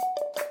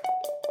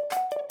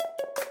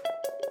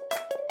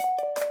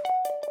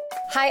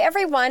Hi,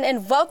 everyone,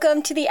 and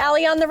welcome to the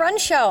Allie on the Run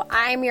show.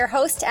 I'm your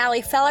host,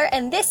 Allie Feller,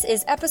 and this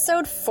is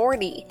episode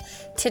 40.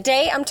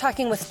 Today, I'm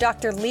talking with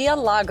Dr. Leah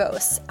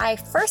Lagos. I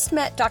first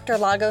met Dr.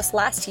 Lagos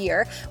last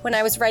year when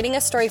I was writing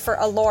a story for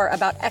Allure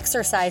about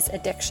exercise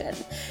addiction.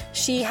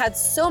 She had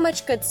so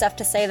much good stuff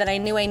to say that I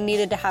knew I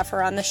needed to have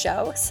her on the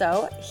show,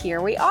 so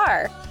here we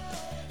are.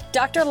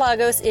 Dr.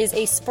 Lagos is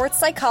a sports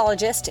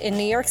psychologist in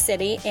New York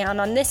City,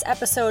 and on this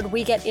episode,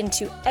 we get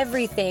into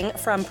everything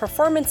from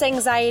performance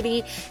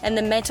anxiety and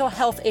the mental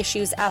health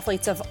issues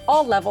athletes of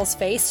all levels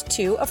face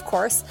to, of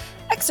course,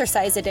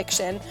 exercise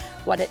addiction,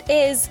 what it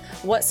is,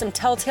 what some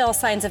telltale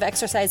signs of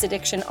exercise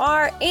addiction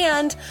are,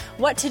 and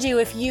what to do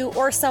if you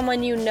or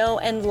someone you know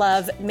and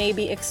love may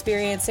be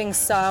experiencing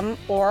some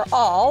or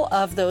all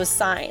of those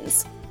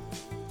signs.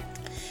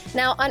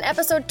 Now, on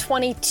episode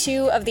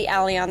 22 of the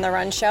Allie on the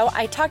Run show,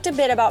 I talked a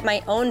bit about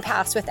my own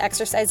past with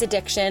exercise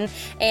addiction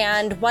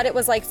and what it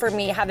was like for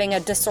me having a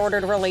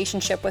disordered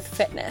relationship with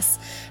fitness.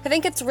 I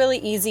think it's really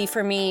easy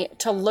for me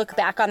to look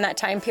back on that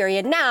time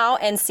period now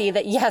and see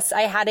that, yes,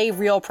 I had a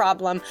real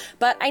problem,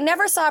 but I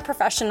never saw a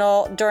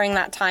professional during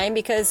that time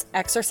because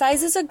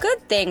exercise is a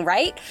good thing,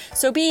 right?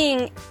 So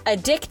being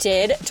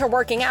addicted to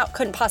working out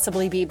couldn't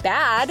possibly be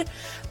bad.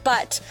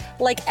 But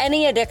like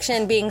any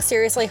addiction, being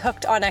seriously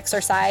hooked on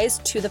exercise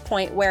to the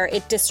point where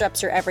it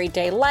disrupts your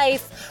everyday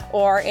life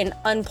or an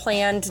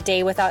unplanned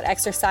day without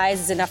exercise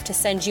is enough to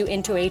send you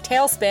into a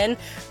tailspin,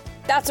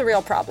 that's a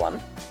real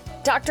problem.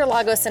 Dr.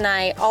 Lagos and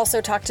I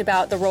also talked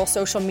about the role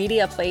social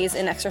media plays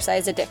in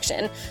exercise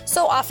addiction.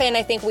 So often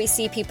I think we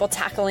see people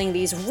tackling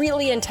these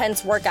really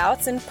intense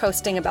workouts and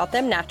posting about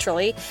them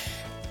naturally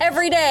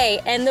every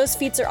day, and those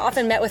feats are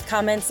often met with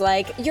comments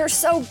like, "You're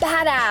so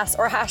badass,"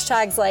 or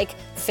hashtags like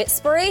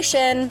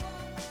 "Fitspiration."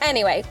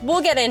 Anyway, we'll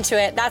get into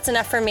it. That's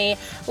enough for me.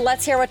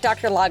 Let's hear what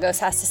Dr. Lagos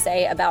has to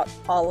say about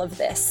all of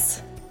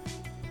this.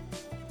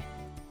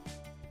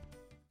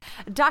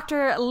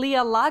 Dr.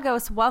 Leah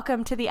Lagos,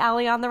 welcome to the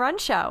Allie on the Run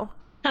show.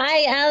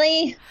 Hi,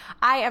 Allie.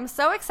 I am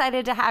so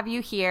excited to have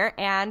you here,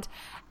 and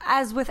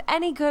as with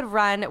any good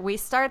run, we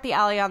start the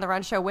Allie on the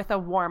Run show with a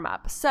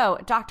warm-up. So,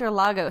 Dr.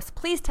 Lagos,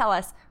 please tell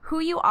us who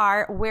you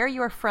are, where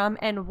you're from,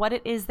 and what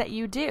it is that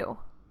you do.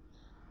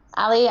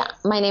 Allie,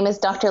 my name is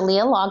Dr.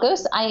 Leah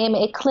Lagos. I am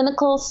a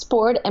clinical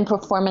sport and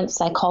performance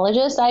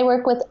psychologist. I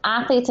work with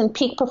athletes and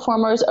peak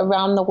performers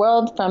around the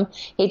world from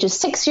ages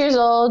 6 years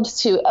old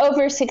to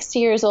over 60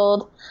 years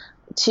old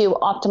to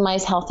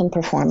optimize health and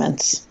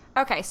performance.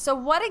 Okay, so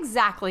what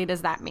exactly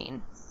does that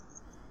mean?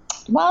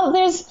 Well,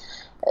 there's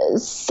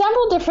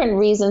several different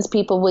reasons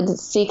people would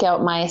seek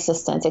out my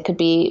assistance. It could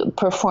be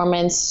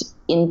performance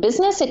in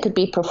business. It could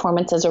be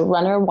performance as a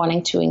runner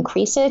wanting to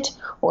increase it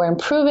or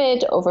improve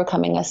it,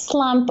 overcoming a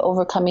slump,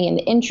 overcoming an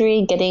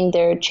injury, getting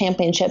their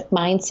championship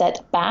mindset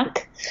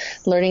back,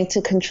 learning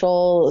to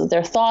control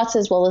their thoughts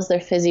as well as their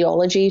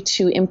physiology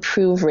to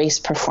improve race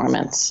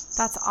performance.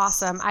 That's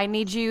awesome. I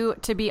need you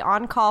to be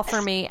on call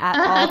for me at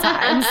all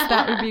times.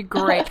 That would be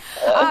great.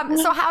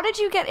 So how did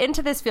you get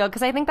into this field?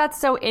 Because I think that's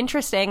so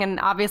interesting, and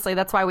obviously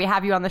that's why we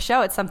have you on the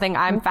show. It's something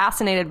I'm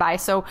fascinated by.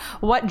 So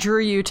what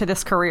drew you to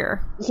this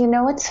career? You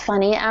know what's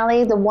funny,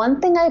 Allie? The one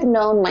thing I've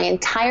known my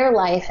entire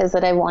life is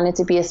that I wanted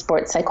to be a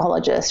sports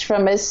psychologist.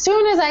 From as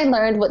soon as I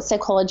learned what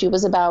psychology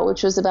was about,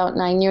 which was about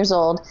 9 years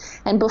old,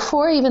 and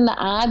before even the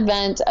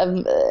advent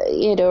of,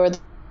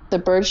 the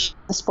birth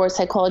of the sports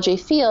psychology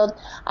field,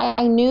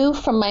 I knew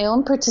from my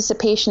own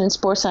participation in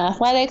sports and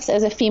athletics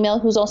as a female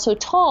who's also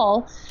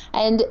tall,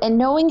 and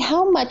knowing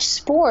how much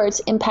sports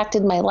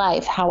impacted my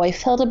life, how I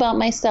felt about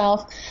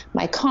myself,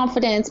 my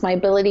confidence, my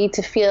ability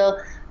to feel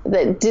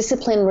that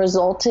discipline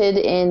resulted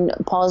in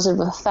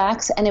positive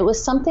effects. And it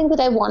was something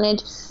that I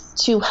wanted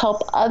to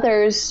help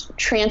others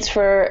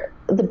transfer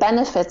the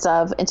benefits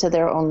of into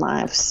their own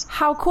lives.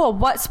 How cool.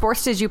 What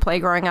sports did you play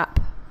growing up?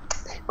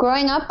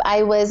 Growing up,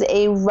 I was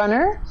a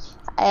runner,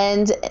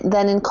 and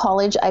then in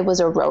college, I was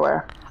a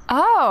rower.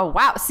 Oh,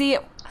 wow. See,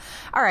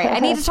 all right, I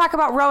need to talk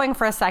about rowing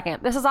for a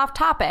second. This is off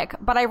topic,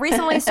 but I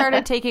recently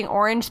started taking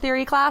Orange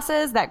Theory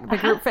classes, the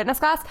group fitness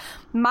class.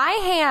 My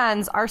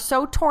hands are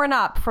so torn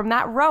up from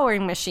that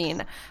rowing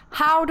machine.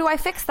 How do I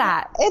fix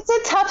that? It's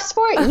a tough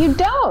sport. You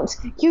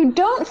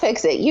don't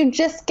fix it. You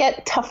just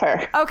get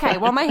tougher. Okay,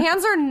 well, my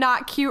hands are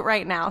not cute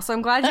right now, so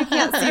I'm glad you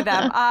can't see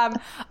them.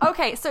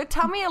 Okay, so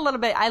tell me a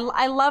little bit.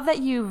 I love that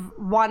you've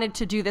wanted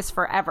to do this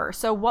forever.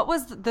 So what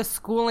was the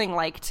schooling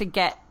like to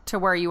get to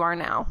where you are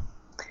now?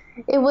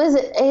 It was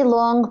a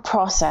long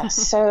process.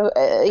 So,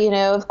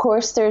 of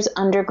course, there's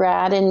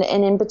undergrad, and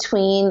in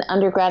between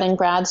undergrad and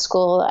grad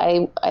school,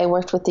 I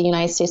worked with the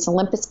United States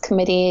Olympics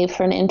Committee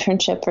for an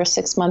internship for a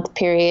 6-month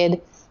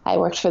period. I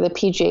worked for the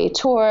PGA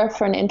Tour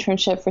for an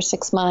internship for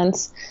 6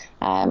 months.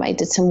 I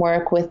did some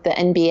work with the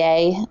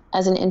NBA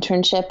as an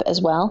internship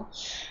as well.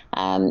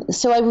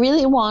 So I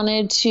really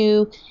wanted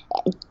to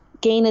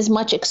gain as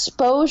much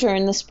exposure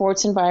in the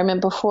sports environment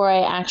before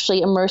I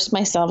actually immersed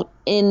myself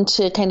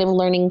into kind of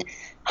learning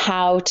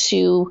how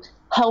to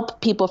help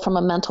people from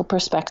a mental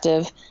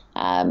perspective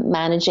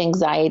manage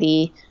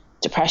anxiety,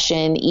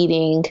 depression,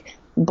 eating,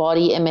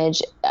 body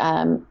image,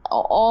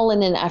 all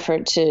in an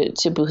effort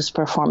to boost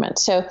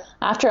performance. So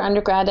after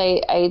undergrad,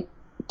 I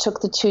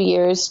took the 2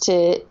 years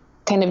to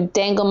kind of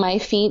dangle my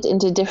feet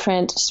into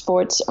different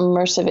sports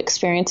immersive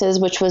experiences,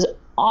 which was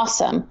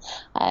awesome.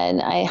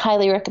 And I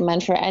highly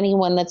recommend for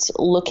anyone that's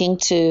looking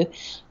to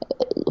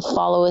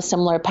follow a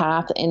similar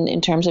path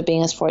in terms of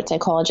being a sports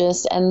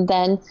psychologist. And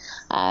then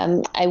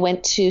I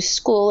went to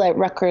school at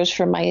Rutgers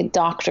for my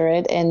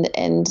doctorate, and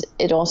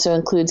it also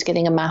includes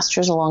getting a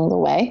master's along the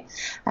way.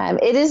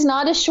 It is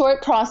not a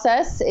short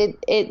process.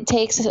 It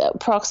takes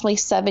approximately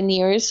 7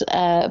 years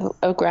of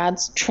grad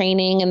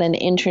training and then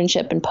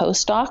internship and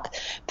postdoc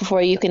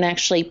before you can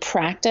actually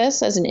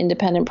practice as an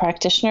independent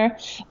practitioner.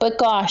 But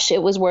gosh,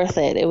 it was worth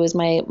it. It was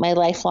my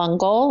lifelong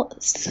goal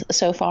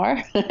so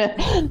far.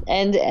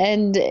 and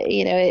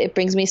it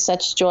brings me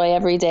such joy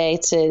every day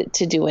to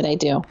do what I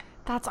do.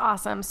 That's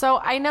awesome. So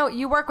I know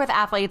you work with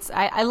athletes.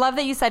 I love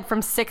that you said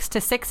from 6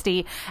 to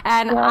 60.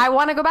 And I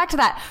want to go back to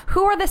that.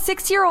 Who are the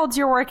 6-year-olds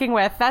you're working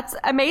with? That's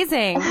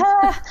amazing.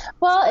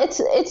 Well,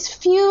 it's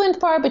few and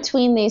far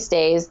between these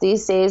days.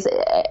 These days,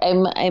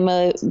 I'm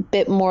a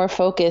bit more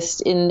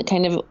focused in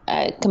kind of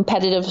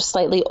competitive,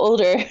 slightly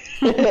older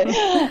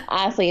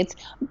athletes.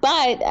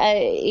 But,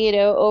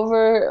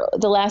 over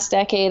the last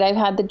decade, I've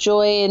had the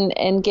joy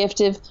and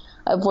gift of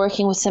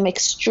working with some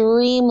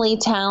extremely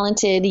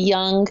talented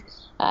young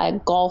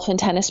golf and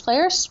tennis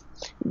players.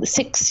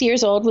 6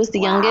 years old was the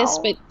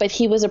youngest, but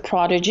he was a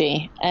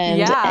prodigy.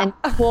 And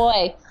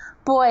boy,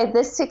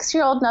 this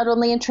 6-year-old, not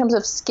only in terms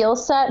of skill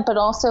set, but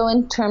also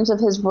in terms of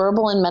his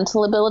verbal and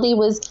mental ability,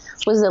 was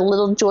a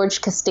little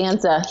George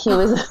Costanza. He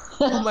was,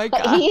 oh my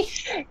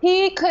gosh.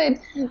 he could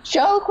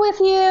joke with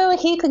you.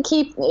 He could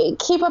keep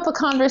up a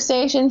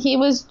conversation. He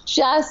was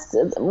just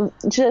an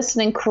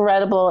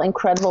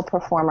incredible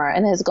performer,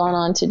 and has gone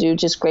on to do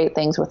just great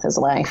things with his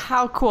life.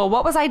 How cool.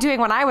 What was I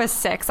doing when I was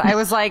 6? I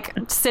was like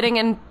sitting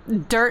in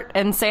dirt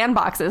and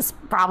sandboxes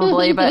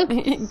probably, but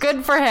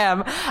good for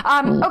him.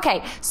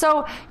 Okay.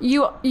 So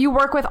you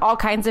work with all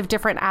kinds of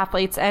different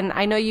athletes, and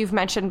I know you've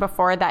mentioned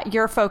before that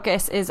your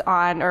focus is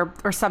on,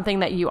 or something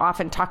that you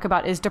often talk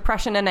about, is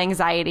depression and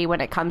anxiety when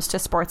it comes to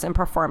sports and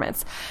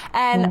performance.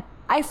 And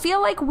I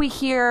feel like we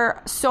hear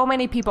so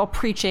many people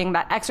preaching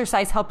that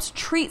exercise helps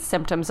treat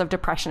symptoms of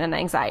depression and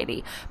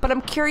anxiety. But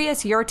I'm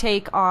curious your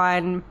take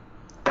on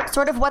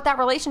sort of what that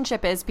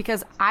relationship is,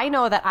 because I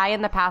know that I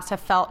in the past have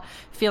felt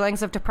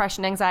feelings of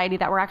depression, anxiety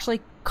that were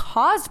actually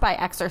caused by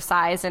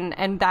exercise,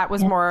 and that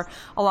was more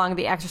along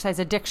the exercise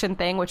addiction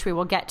thing, which we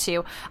will get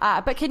to.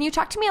 But can you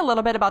talk to me a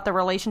little bit about the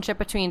relationship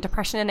between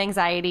depression and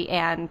anxiety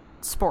and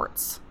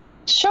sports?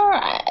 Sure.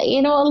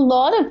 A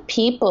lot of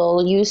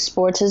people use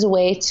sports as a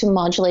way to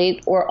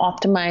modulate or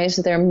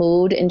optimize their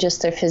mood and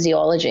just their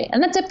physiology.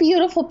 And that's a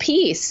beautiful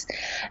piece,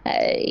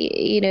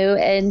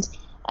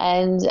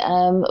 and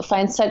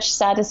find such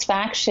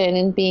satisfaction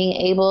in being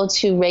able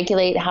to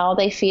regulate how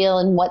they feel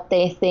and what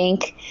they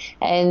think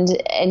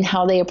and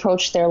how they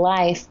approach their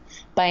life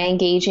by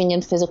engaging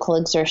in physical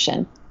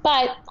exertion.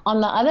 But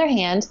on the other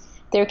hand,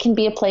 there can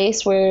be a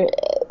place where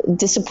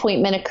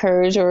disappointment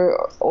occurs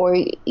or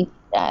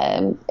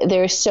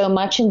there's so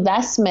much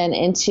investment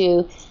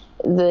into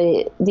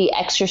the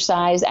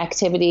exercise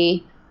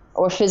activity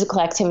or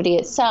physical activity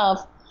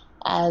itself,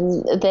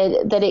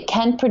 that it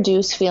can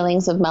produce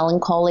feelings of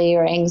melancholy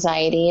or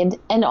anxiety.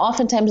 And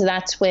oftentimes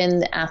that's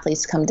when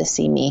athletes come to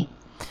see me.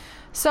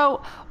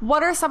 So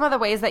what are some of the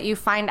ways that you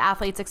find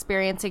athletes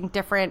experiencing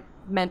different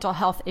mental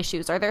health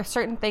issues? Are there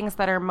certain things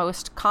that are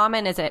most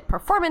common? Is it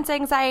performance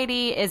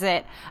anxiety? Is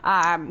it,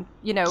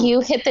 You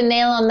hit the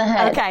nail on the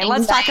head. Okay,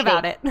 let's talk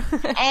about it.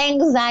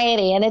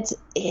 Anxiety. And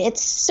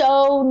it's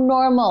so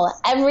normal.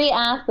 Every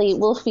athlete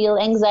will feel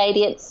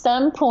anxiety at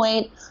some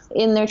point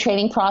in their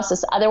training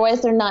process.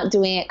 Otherwise, they're not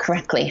doing it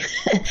correctly.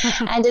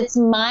 And it's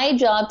my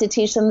job to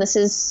teach them this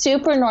is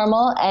super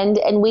normal,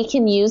 and we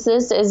can use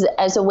this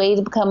as a way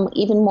to become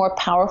even more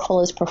powerful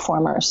as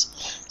performers.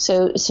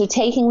 So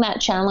taking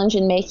that challenge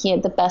and making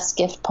it the best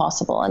gift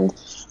possible. And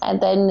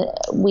then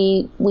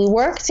we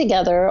work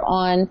together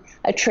on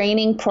a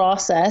training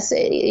process.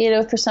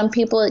 For some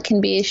people, it can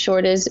be as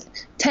short as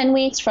 10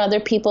 weeks. For other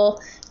people,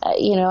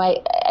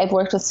 I've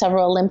worked with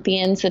several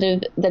Olympians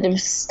that have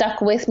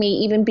stuck with me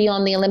even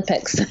beyond the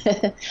Olympics.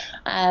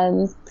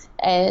 And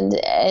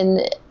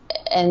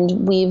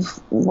we've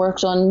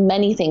worked on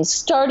many things.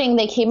 Starting,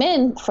 they came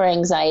in for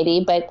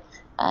anxiety, but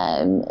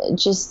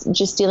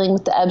just dealing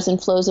with the ebbs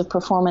and flows of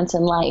performance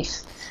in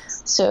life.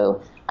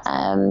 So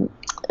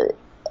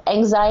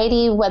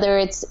anxiety, whether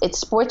it's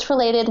sports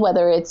related,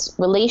 whether it's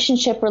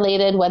relationship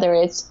related, whether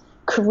it's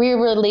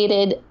career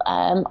related,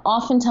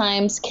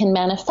 oftentimes can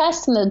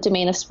manifest in the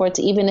domain of sports,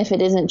 even if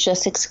it isn't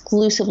just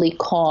exclusively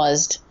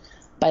caused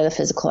by the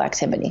physical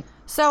activity.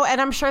 So, and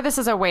I'm sure this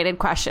is a weighted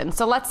question.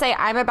 So let's say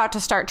I'm about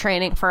to start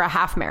training for a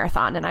half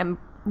marathon, and I'm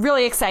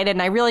really excited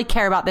and I really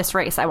care about this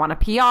race. I want a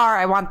PR.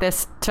 I want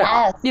this to,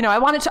 I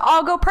want it to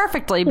all go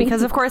perfectly,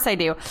 because of course I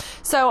do.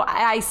 So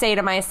I say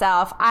to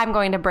myself, I'm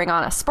going to bring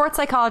on a sports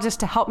psychologist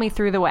to help me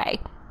through the way.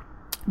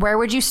 Where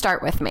would you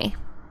start with me?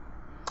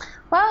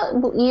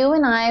 Well, you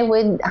and I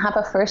would have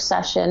a first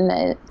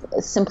session,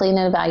 simply an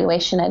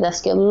evaluation. I'd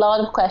ask you a lot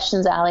of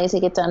questions, Ali, to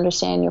get to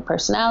understand your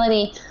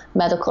personality,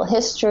 medical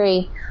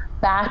history,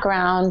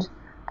 background,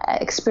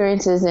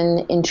 experiences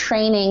in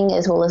training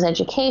as well as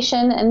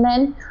education. And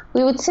then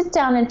we would sit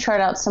down and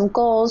chart out some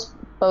goals,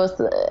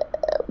 both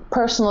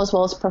personal as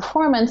well as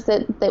performance,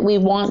 that we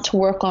want to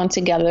work on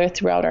together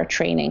throughout our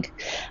training.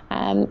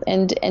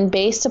 And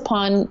based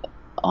upon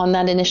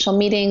that initial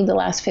meeting, the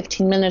last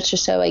 15 minutes or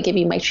so, I give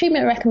you my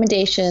treatment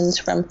recommendations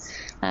from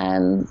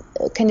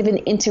kind of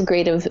an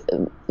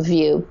integrative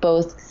view,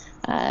 both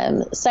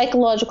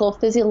psychological,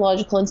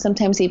 physiological, and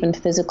sometimes even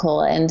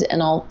physical. And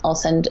I'll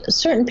send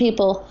certain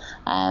people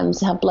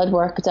to have blood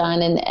work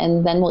done,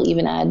 and then we'll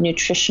even add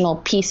nutritional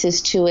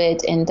pieces to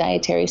it and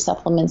dietary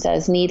supplements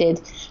as needed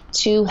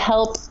to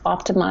help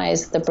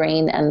optimize the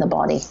brain and the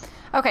body.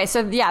 Okay, so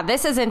yeah,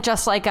 this isn't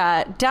just like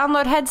a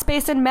download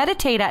Headspace and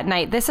meditate at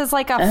night. This is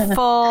like a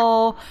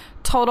full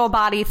total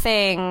body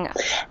thing.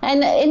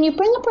 And you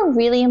bring up a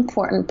really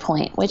important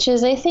point, which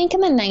is, I think in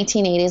the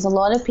 1980s, a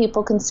lot of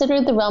people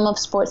considered the realm of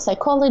sports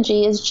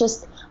psychology as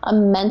just a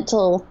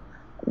mental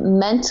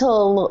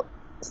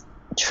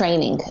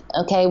training.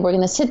 Okay, we're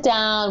going to sit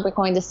down, we're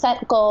going to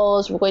set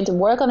goals, we're going to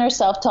work on our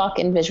self-talk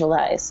and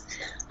visualize.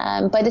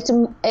 But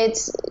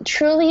it's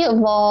truly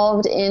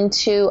evolved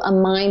into a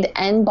mind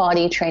and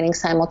body training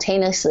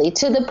simultaneously,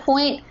 to the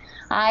point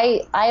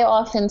I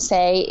often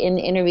say in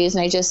interviews,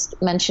 and I just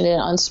mentioned it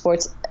on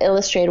Sports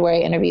Illustrated where I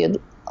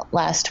interviewed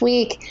last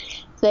week,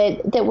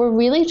 that we're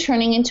really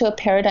turning into a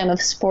paradigm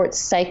of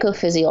sports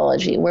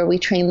psychophysiology, where we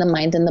train the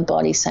mind and the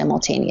body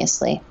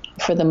simultaneously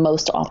for the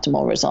most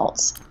optimal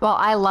results. Well,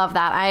 I love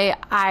that.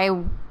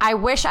 I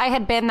wish I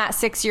had been that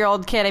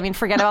 6-year-old kid. I mean,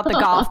 forget about the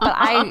golf, but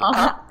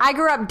I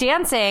grew up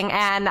dancing,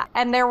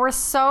 and there was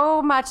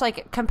so much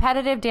like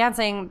competitive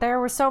dancing. There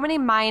were so many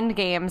mind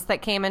games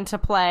that came into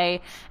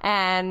play,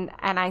 and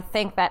I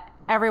think that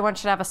everyone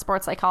should have a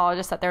sports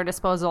psychologist at their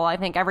disposal. I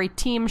think every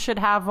team should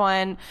have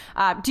one.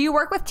 Do you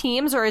work with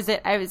teams, or is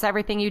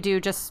everything you do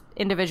just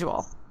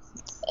individual?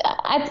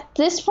 At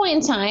this point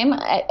in time,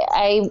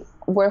 I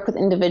work with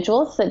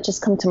individuals that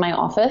just come to my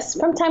office.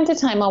 From time to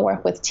time, I'll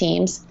work with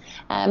teams.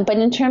 But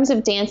in terms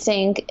of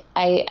dancing,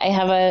 I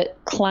have a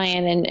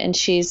client, and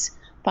she's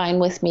fine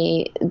with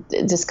me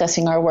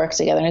discussing our work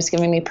together and is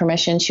giving me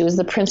permission. She was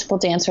the principal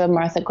dancer of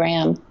Martha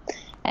Graham.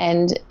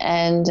 And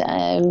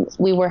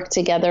we work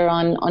together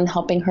on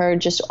helping her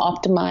just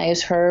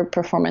optimize her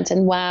performance.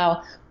 And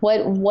wow,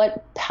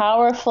 what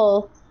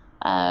powerful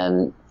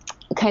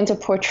kinds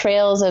of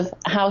portrayals of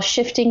how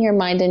shifting your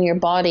mind and your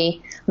body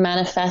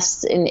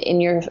manifests in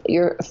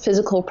your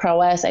physical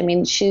prowess. I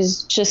mean,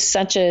 she's just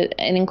such an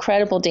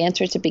incredible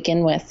dancer to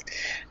begin with.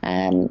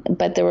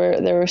 But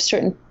there were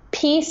certain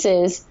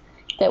pieces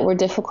that were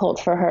difficult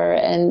for her,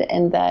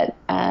 and that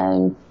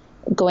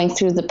going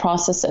through the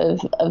process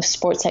of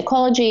sports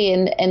psychology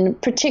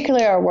and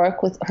particularly our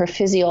work with her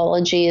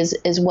physiology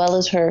as well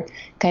as her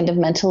kind of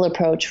mental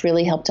approach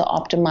really helped to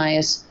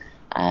optimize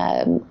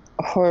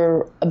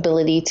her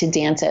ability to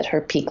dance at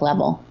her peak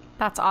level.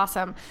 That's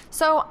awesome.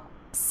 So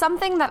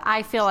something that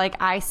I feel like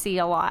I see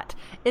a lot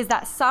is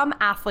that some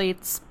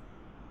athletes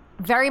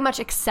very much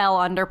excel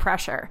under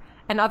pressure,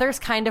 and others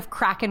kind of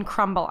crack and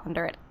crumble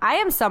under it. I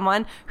am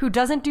someone who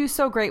doesn't do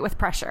so great with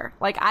pressure.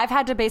 Like, I've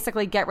had to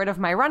basically get rid of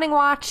my running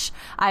watch.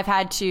 I've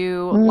had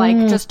to like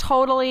just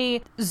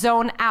totally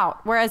zone out.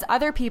 Whereas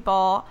other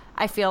people,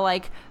 I feel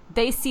like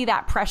they see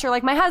that pressure.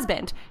 Like my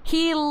husband,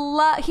 he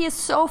is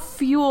so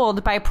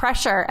fueled by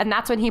pressure, and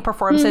that's when he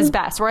performs his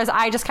best. Whereas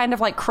I just kind of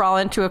like crawl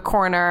into a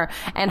corner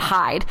and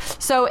hide.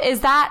 So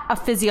is that a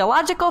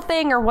physiological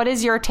thing, or what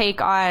is your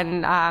take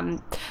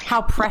on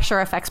how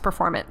pressure affects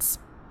performance?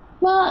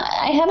 Well,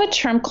 I have a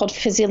term called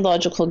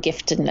physiological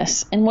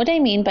giftedness. And what I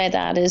mean by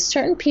that is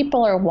certain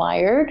people are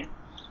wired,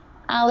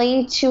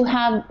 Ali, to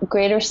have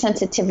greater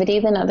sensitivity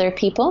than other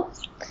people.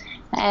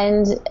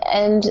 And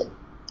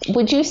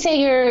would you say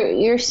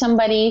you're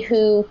somebody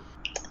who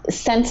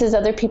senses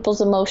other people's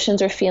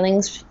emotions or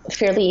feelings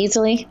fairly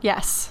easily?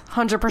 Yes,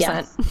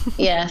 100%.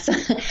 Yes.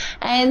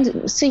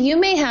 And so you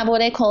may have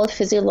what I call a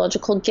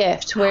physiological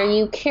gift, where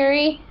you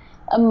carry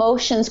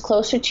emotions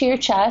closer to your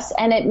chest,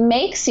 and it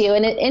makes you,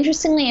 and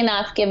interestingly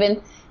enough,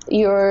 given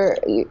your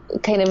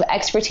kind of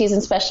expertise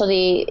and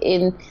specialty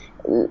in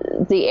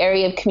the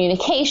area of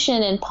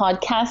communication and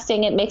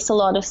podcasting, it makes a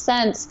lot of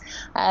sense.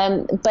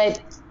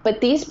 But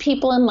these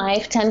people in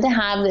life tend to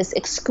have this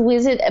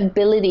exquisite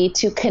ability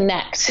to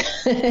connect,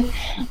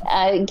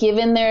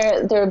 given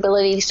their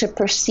ability to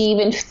perceive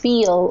and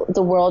feel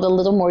the world a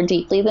little more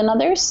deeply than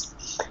others.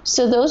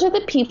 So those are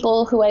the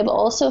people who I've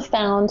also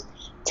found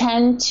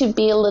tend to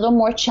be a little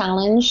more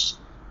challenged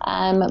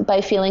by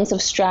feelings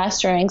of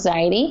stress or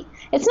anxiety.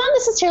 It's not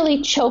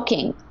necessarily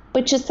choking,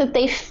 but just that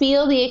they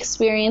feel the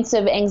experience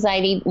of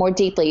anxiety more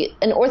deeply.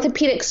 An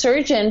orthopedic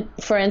surgeon,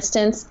 for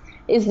instance,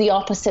 is the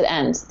opposite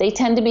end. They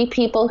tend to be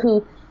people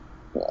who,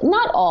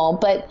 not all,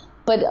 but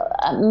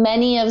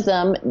many of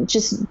them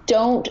just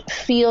don't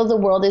feel the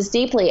world as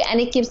deeply,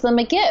 and it gives them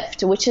a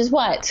gift, which is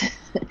what?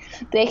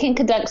 they can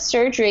conduct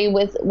surgery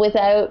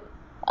without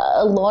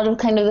a lot of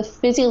kind of the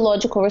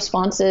physiological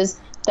responses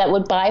that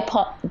would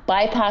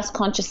bypass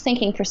conscious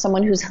thinking for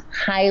someone who's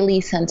highly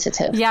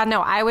sensitive. Yeah,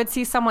 no, I would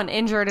see someone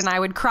injured and I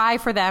would cry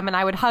for them and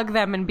I would hug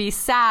them and be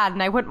sad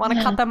and I wouldn't want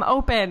to cut them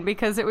open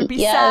because it would be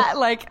sad.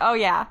 Like, oh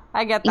yeah,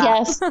 I get that.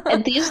 Yes,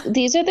 and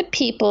these are the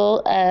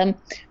people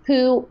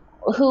who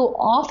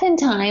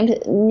oftentimes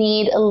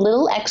need a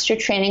little extra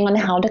training on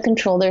how to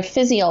control their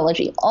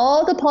physiology.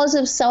 All the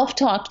positive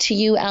self-talk to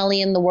you,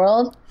 Ali, in the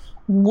world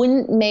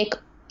wouldn't make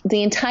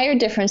the entire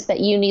difference that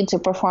you need to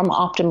perform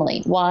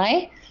optimally.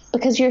 Why?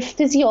 Because your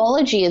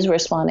physiology is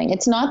responding.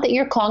 It's not that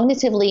you're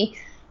cognitively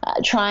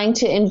trying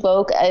to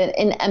invoke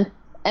an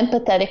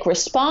empathetic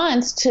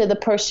response to the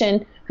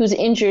person who's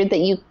injured that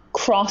you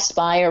crossed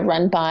by or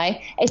run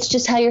by. It's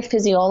just how your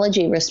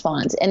physiology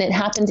responds. And it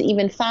happens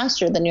even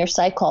faster than your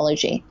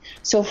psychology.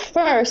 So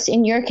first,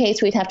 in your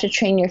case, we'd have to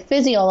train your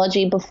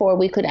physiology before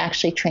we could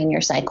actually train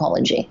your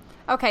psychology.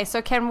 Okay,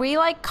 so can we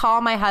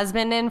call my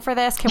husband in for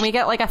this? Can we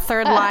get a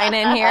third line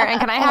in here? And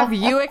can I have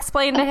you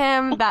explain to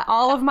him that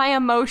all of my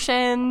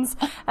emotions,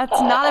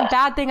 that's not a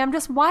bad thing. I'm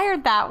just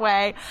wired that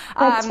way.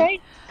 That's right.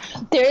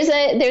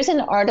 There's an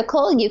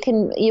article you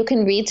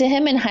can read to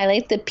him and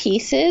highlight the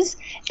pieces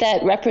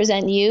that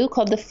represent you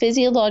called The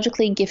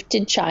Physiologically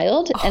Gifted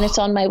Child. And it's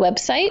on my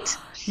website.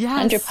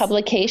 Yes. Under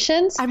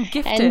publications. I'm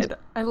gifted. And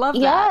I love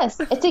that. Yes,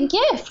 it's a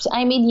gift.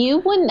 I mean, you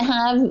wouldn't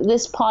have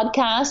this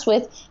podcast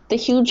with the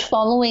huge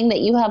following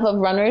that you have of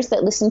runners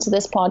that listen to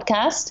this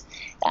podcast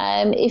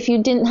if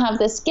you didn't have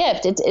this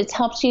gift. It's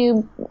helped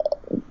you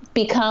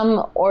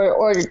become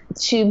or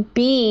to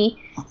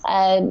be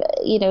an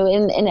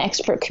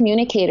expert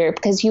communicator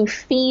because you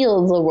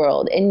feel the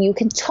world and you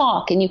can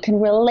talk and you can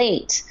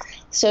relate.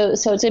 So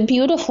it's a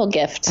beautiful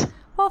gift.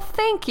 Well,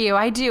 thank you.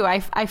 I do. I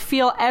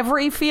feel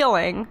every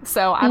feeling.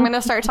 So I'm going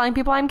to start telling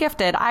people I'm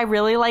gifted. I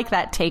really like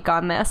that take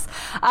on this.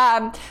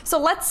 So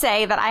let's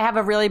say that I have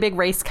a really big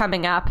race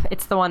coming up.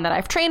 It's the one that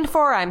I've trained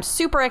for. I'm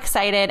super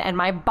excited and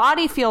my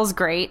body feels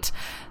great.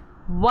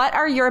 What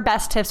are your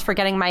best tips for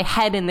getting my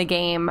head in the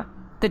game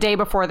the day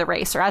before the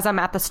race or as I'm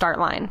at the start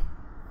line?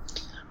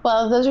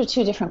 Well, those are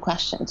two different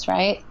questions,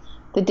 right?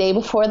 The day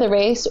before the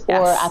race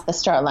or at the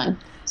start line.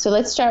 So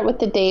let's start with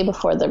the day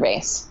before the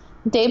race.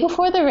 Day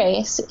before the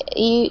race,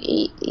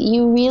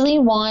 you really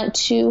want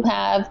to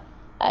have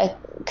a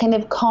kind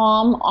of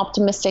calm,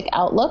 optimistic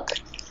outlook,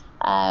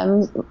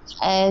 and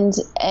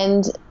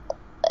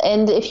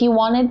if you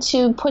wanted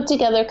to put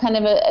together kind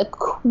of a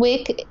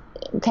quick,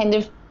 kind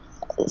of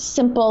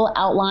simple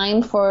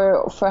outline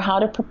for how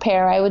to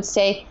prepare, I would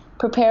say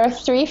prepare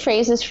 3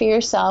 phrases for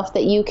yourself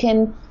that you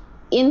can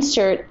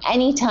insert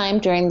anytime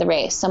during the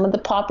race. Some of the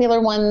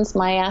popular ones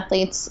my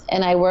athletes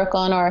and I work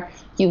on are: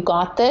 "You've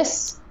got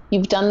this."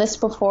 You've done this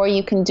before,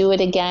 you can do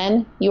it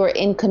again, you are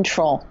in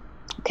control,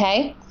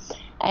 okay?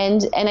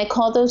 And I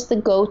call those the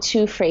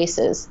go-to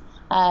phrases.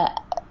 I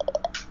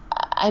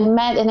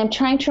met, and I'm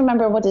trying to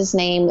remember what his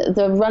name,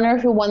 the runner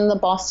who won the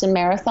Boston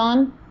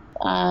Marathon.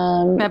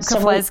 Meb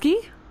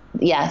Keflezighi?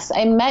 Yes,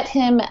 I met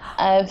him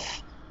a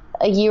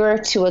year or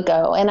 2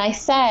 ago, and I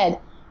said,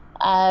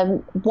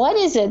 what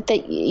is it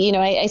that,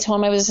 I told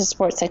him I was a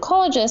sports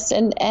psychologist,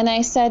 and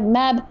I said,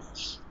 Meb,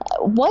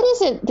 what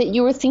is it that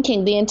you were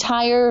thinking the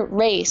entire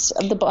race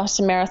of the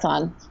Boston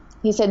Marathon?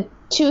 He said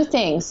 2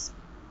 things: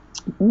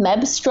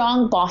 Meb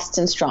strong,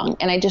 Boston strong.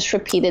 And I just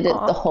repeated it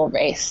the whole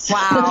race.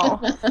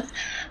 Wow.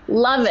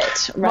 Love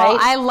it, right? Well,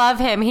 I love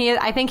him.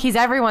 I think he's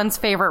everyone's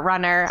favorite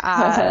runner.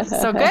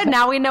 So good.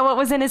 Now we know what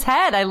was in his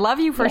head. I love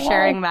you for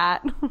sharing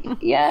that.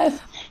 Yes.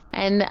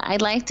 And I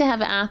like to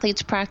have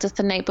athletes practice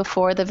the night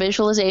before the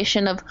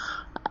visualization of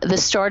the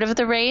start of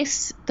the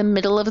race, the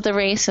middle of the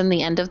race, and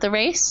the end of the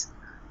race.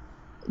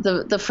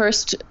 The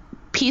first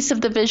piece of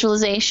the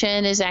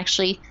visualization is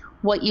actually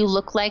what you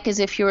look like as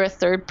if you're a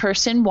third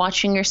person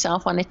watching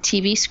yourself on a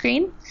TV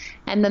screen.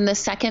 And then the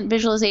second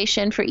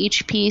visualization for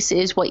each piece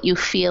is what you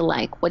feel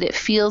like, what it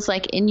feels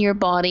like in your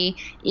body,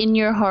 in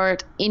your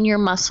heart, in your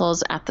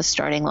muscles at the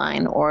starting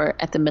line or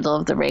at the middle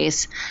of the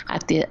race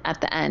at the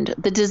end,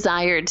 the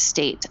desired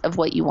state of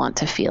what you want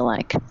to feel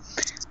like.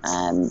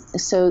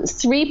 So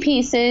 3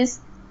 pieces: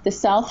 the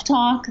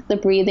self-talk, the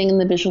breathing, and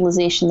the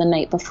visualization the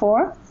night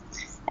before.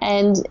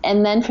 And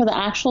then for the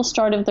actual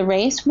start of the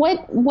race,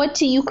 what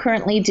do you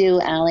currently do,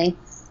 Ali,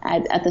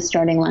 at the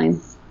starting line?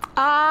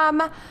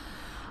 I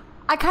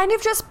kind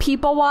of just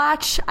people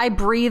watch. I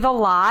breathe a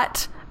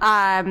lot.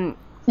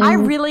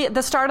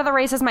 The start of the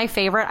race is my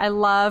favorite. I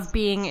love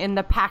being in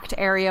the packed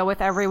area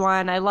with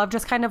everyone. I love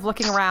just kind of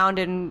looking around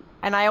and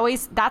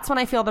that's when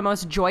I feel the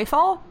most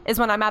joyful, is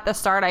when I'm at the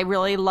start. I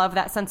really love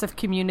that sense of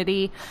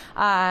community.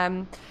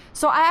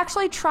 So I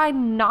actually try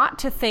not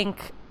to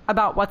think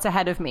about what's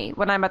ahead of me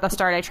when I'm at the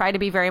start. I try to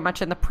be very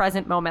much in the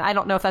present moment. I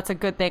don't know if that's a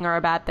good thing or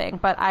a bad thing,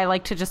 but I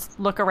like to just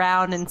look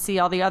around and see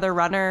all the other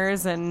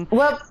runners. And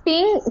well,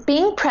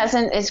 being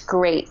present is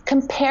great.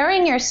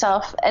 Comparing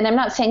yourself, and I'm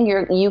not saying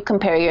you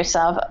compare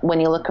yourself when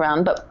you look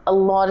around, but a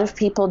lot of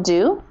people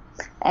do,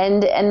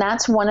 and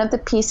that's one of the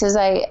pieces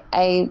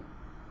I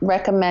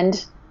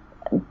recommend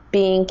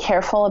being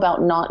careful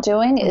about not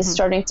doing is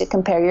starting to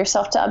compare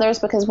yourself to others,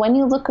 because when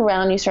you look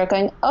around, you start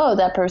going, oh,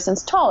 that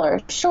person's taller,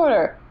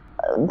 shorter,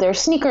 their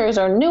sneakers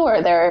are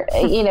newer, they're,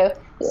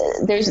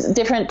 there's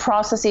different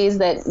processes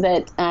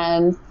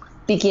that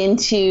begin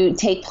to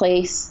take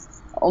place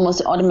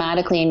almost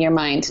automatically in your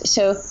mind.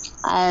 So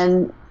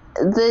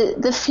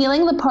the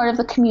feeling the part of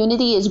the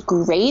community is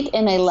great,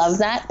 and I love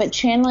that, but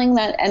channeling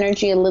that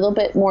energy a little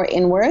bit more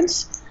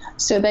inwards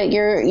so that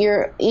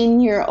you're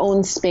in your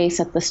own space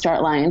at the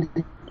start line.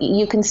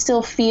 You can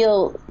still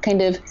feel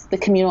kind of the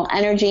communal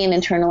energy and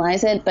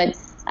internalize it, but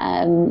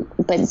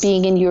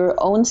being in your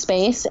own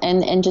space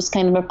and just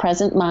kind of a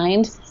present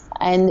mind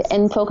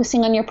and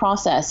focusing on your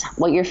process,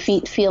 what your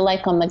feet feel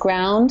like on the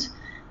ground,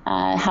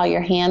 how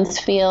your hands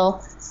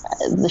feel,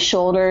 the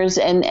shoulders,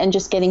 and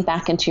just getting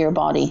back into your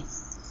body.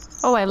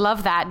 Oh, I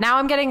love that. Now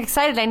I'm getting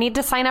excited. I need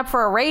to sign up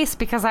for a race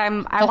because I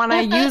want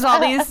to use all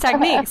these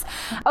techniques.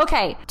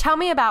 Okay, tell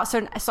me about,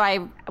 so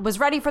I was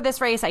ready for this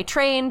race. I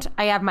trained,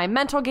 I have my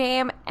mental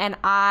game, and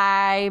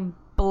I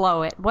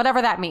blow it, whatever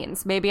that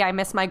means. Maybe I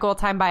miss my goal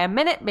time by a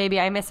minute.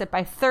 Maybe I miss it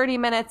by 30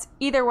 minutes.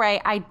 Either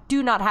way, I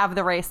do not have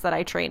the race that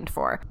I trained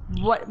for.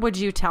 What would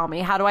you tell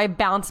me? How do I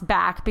bounce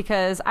back?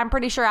 Because I'm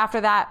pretty sure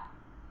after that,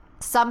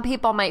 some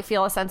people might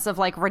feel a sense of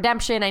like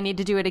redemption. I need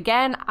to do it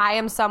again. I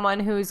am someone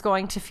who's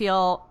going to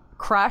feel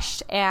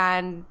crushed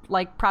and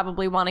like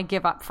probably want to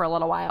give up for a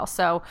little while.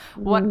 So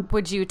what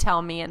would you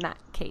tell me in that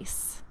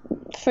case?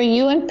 For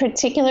you in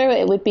particular,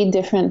 it would be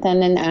different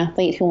than an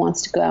athlete who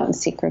wants to go out and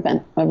seek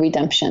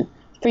redemption.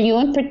 For you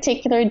in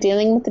particular,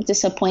 dealing with the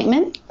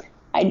disappointment,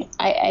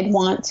 I'd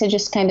want to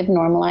just kind of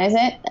normalize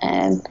it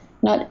and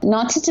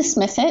not to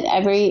dismiss it.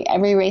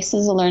 Every race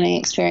is a learning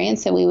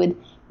experience. So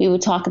we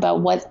would talk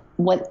about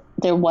what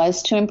there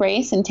was to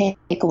embrace and take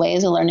away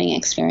as a learning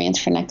experience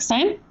for next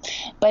time.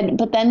 But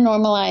then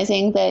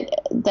normalizing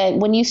that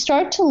when you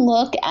start to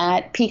look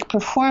at peak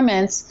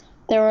performance,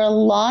 there are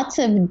lots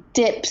of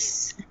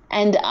dips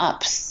and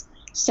ups.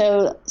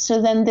 So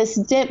then this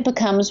dip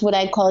becomes what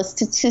I call a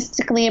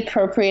statistically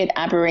appropriate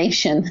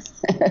aberration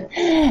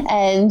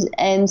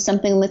and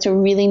something that's a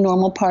really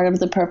normal part of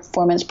the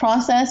performance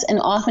process and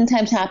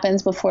oftentimes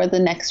happens before the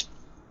next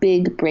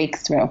big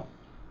breakthrough.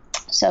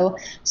 So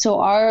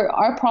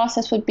our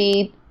process would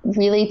be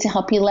really to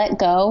help you let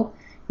go,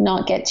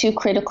 not get too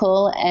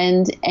critical,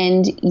 and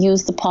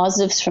use the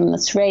positives from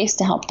this race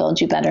to help build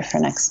you better for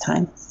next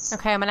time.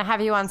 Okay, I'm going to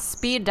have you on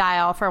speed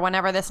dial for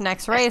whenever this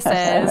next race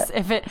is.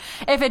 If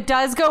it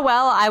does go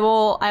well, I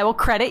will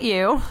credit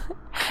you,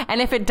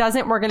 and if it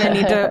doesn't, we're going to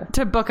need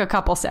to book a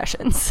couple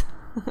sessions.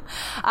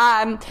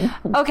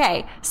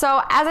 Okay,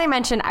 so as I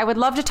mentioned, I would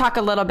love to talk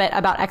a little bit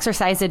about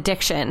exercise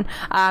addiction.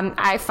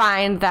 I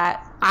find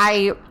that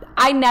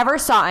I never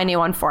saw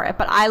anyone for it,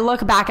 but I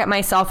look back at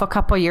myself a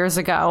couple years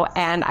ago,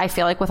 and I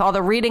feel like with all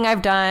the reading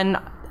I've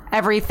done,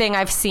 everything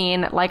I've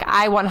seen, like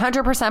I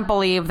 100%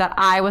 believe that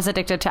I was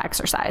addicted to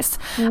exercise.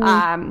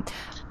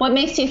 What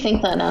makes you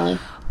think that, Allie?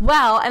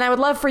 Well, and I would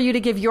love for you to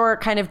give your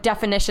kind of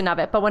definition of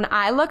it, but when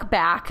I look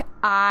back,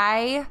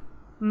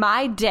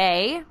 my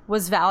day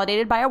was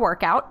validated by a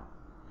workout.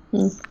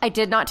 I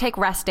did not take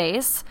rest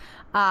days.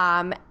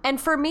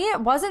 And for me,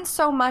 it wasn't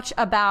so much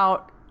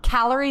about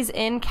calories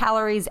in,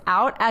 calories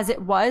out, as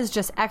it was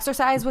just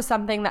exercise was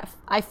something that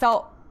I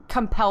felt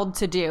compelled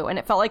to do. And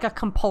it felt like a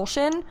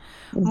compulsion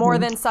more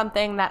than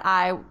something that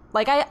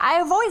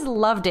I've always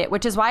loved it,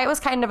 which is why it was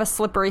kind of a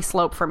slippery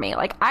slope for me.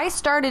 Like I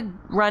started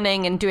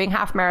running and doing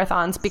half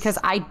marathons because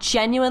I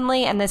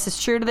genuinely, and this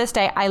is true to this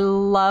day, I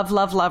love,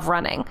 love, love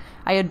running.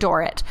 I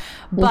adore it.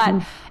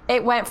 But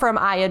it went from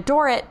I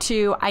adore it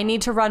to I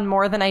need to run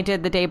more than I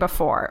did the day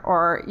before.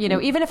 Or,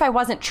 even if I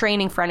wasn't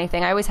training for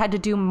anything, I always had to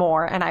do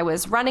more. And I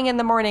was running in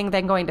the morning,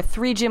 then going to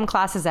 3 gym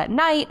classes at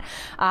night.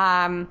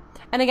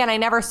 And again, I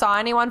never saw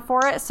anyone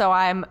for it, so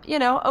I'm,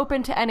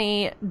 open to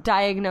any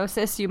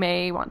diagnosis you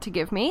may want to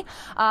give me.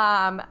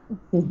 But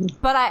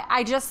I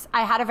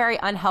had a very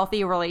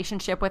unhealthy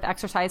relationship with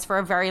exercise for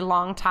a very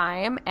long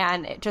time,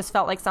 and it just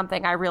felt like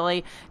something I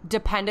really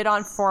depended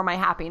on for my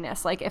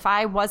happiness. Like if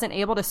I wasn't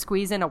able to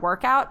squeeze in a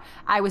workout,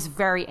 I was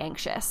very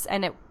anxious,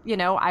 and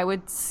I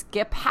would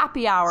skip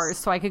happy hours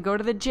so I could go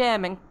to the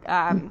gym.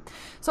 And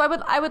so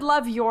I would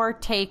love your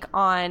take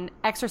on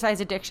exercise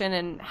addiction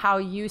and how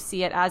you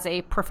see it as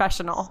a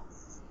professional.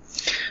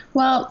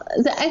 Well,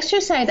 the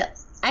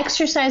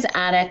exercise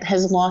addict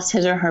has lost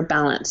his or her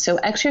balance. So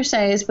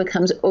exercise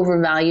becomes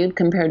overvalued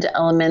compared to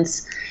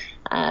elements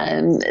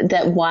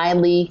that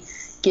widely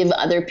give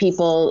other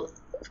people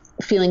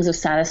feelings of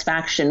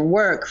satisfaction: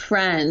 work,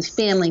 friends,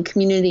 family,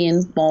 community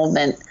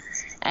involvement.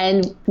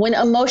 And when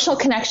emotional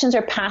connections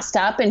are passed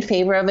up in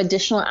favor of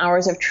additional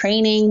hours of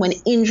training, when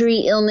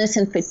injury, illness,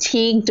 and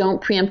fatigue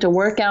don't preempt a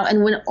workout,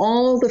 and when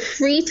all the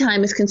free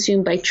time is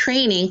consumed by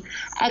training,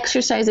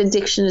 exercise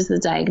addiction is the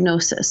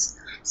diagnosis.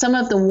 Some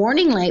of the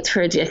warning lights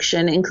for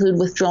addiction include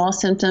withdrawal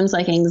symptoms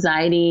like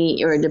anxiety,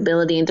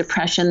 irritability, and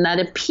depression that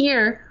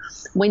appear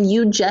when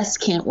you just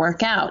can't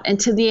work out. And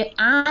to the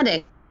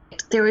addict,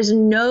 There is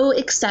no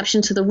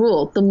exception to the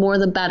rule. The more,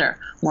 the better.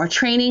 More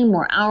training,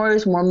 more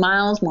hours, more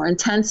miles, more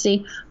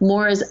intensity.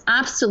 More is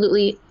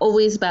absolutely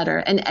always better.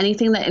 And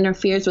anything that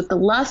interferes with the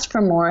lust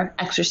for more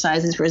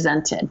exercise is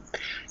resented.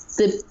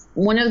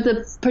 One of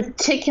the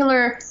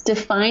particular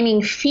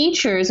defining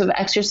features of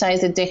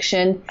exercise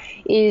addiction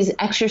is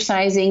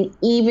exercising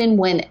even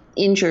when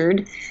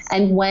injured.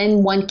 And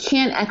when one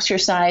can't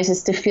exercise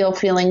is to feel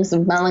feelings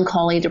of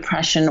melancholy,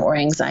 depression, or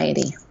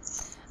anxiety.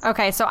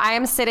 Okay, so I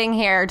am sitting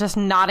here just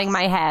nodding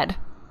my head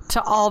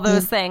to all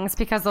those things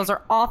because those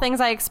are all things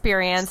I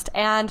experienced.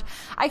 And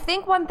I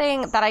think one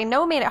thing that I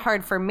know made it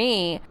hard for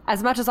me,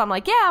 as much as I'm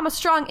like, yeah, I'm a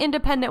strong,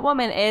 independent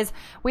woman, is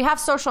we have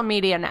social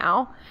media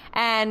now.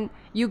 And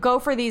you go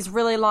for these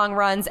really long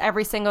runs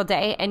every single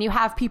day and you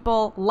have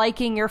people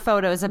liking your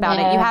photos about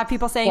it. You have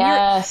people saying,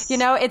 yes.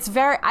 It's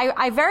very,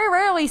 I very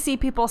rarely see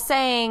people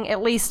saying,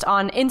 at least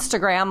on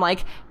Instagram,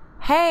 like,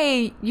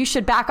 hey, you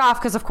should back off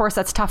because, of course,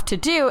 that's tough to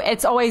do.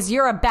 It's always,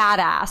 you're a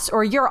badass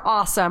or you're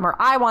awesome or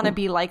I want to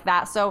be like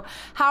that. So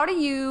how do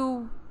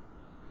you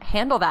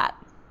handle that?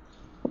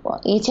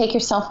 Well, you take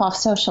yourself off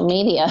social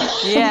media.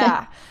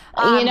 Yeah.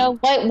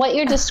 What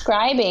you're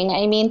describing,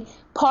 I mean,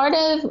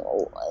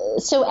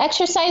 so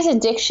exercise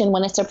addiction,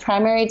 when it's a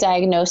primary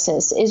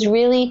diagnosis, is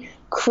really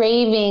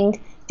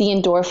craving the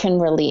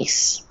endorphin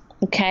release.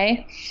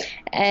 Okay.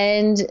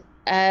 And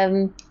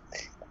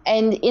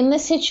in the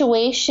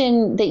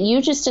situation that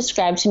you just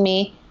described to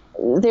me,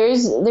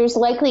 there's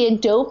likely a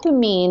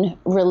dopamine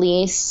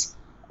release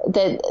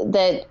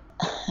that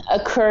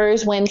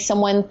occurs when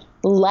someone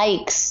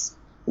likes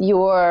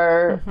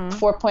your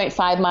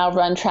 4.5 mile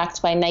run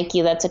tracked by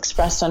Nike that's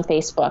expressed on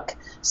Facebook.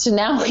 So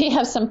now we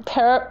have some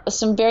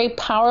very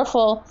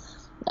powerful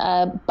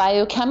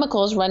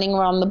biochemicals running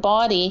around the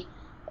body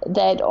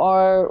that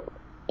are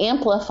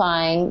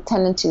amplifying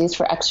tendencies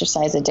for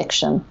exercise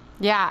addiction.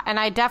 Yeah. And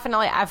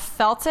I've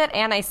felt it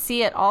and I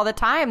see it all the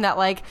time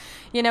that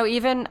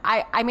even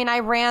I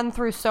ran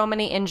through so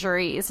many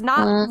injuries,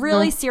 not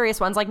really serious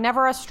ones, like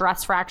never a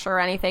stress fracture or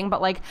anything,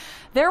 but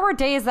there were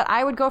days that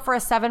I would go for a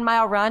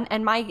 7-mile run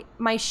and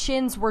my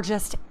shins were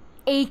just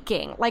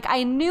aching. Like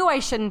I knew I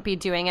shouldn't be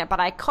doing it, but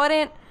I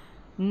couldn't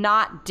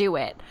not do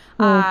it.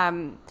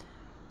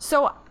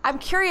 So I'm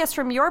curious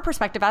from your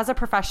perspective as a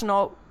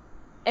professional,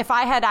 if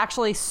I had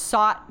actually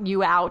sought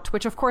you out,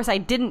 which of course I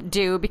didn't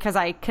do because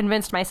I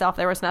convinced myself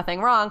there was nothing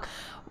wrong,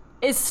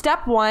 is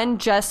step one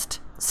just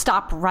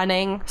stop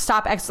running,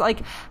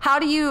 how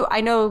do you,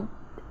 I know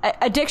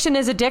addiction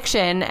is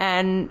addiction,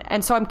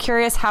 and so I'm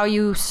curious how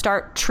you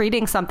start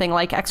treating something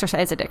like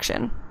exercise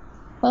addiction.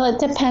 Well,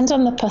 it depends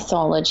on the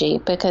pathology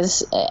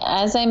because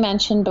as I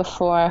mentioned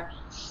before,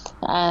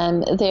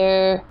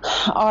 there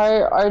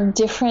are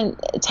different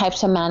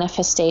types of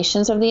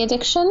manifestations of the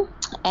addiction,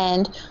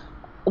 and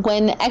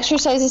when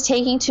exercise is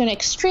taken to an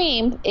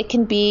extreme, it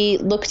can be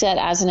looked at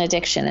as an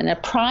addiction. And a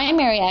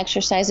primary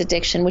exercise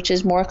addiction, which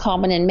is more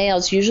common in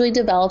males, usually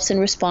develops in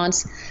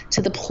response to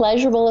the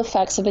pleasurable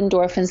effects of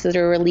endorphins that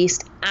are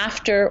released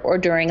after or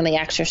during the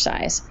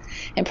exercise.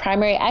 And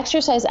primary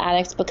exercise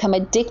addicts become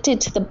addicted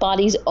to the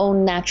body's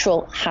own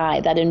natural high,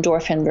 that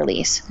endorphin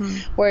release.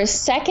 Whereas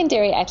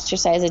secondary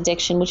exercise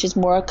addiction, which is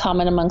more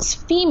common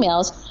amongst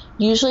females,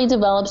 usually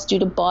develops due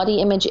to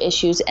body image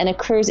issues and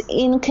occurs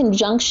in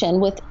conjunction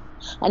with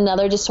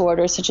another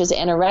disorder such as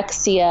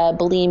anorexia,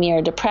 bulimia,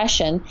 or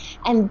depression.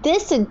 And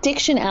this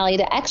addiction, Allie,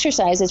 to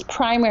exercise is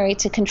primary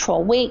to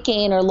control weight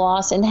gain or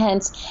loss and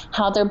hence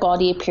how their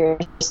body appears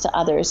to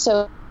others.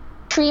 So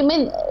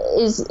treatment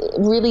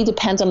really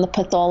depends on the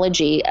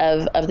pathology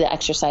of the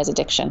exercise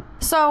addiction.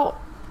 So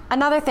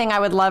another thing I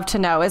would love to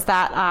know is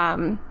that,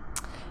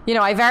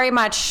 I very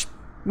much,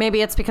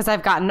 maybe it's because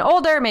I've gotten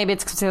older, maybe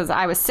it's because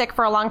I was sick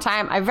for a long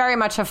time, I very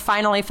much have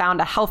finally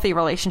found a healthy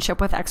relationship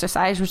with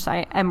exercise, which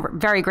I am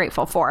very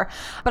grateful for.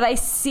 But I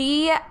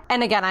see,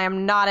 and again, I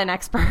am not an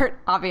expert,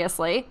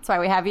 obviously, that's why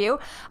we have you,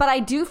 but I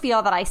do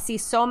feel that I see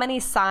so many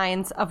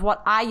signs of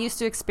what I used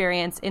to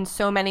experience in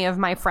so many of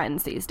my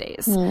friends these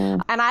days.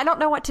 And I don't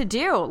know what to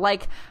do.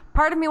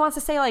 Part of me wants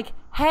to say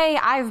hey,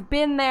 I've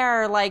been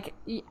there, and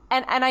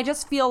I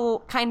just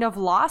feel kind of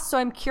lost. So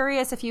I'm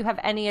curious if you have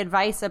any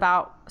advice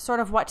about sort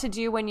of what to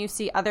do when you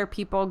see other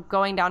people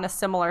going down a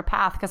similar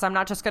path, because I'm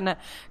not just going to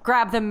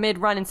grab them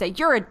mid-run and say,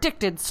 you're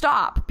addicted,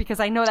 stop,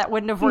 because I know that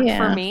wouldn't have worked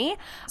for me.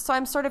 So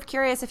I'm sort of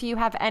curious if you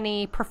have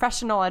any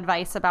professional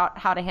advice about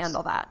how to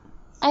handle that.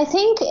 I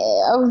think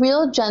a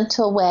real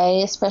gentle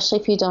way, especially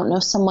if you don't know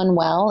someone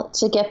well,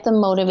 to get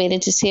them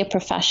motivated to see a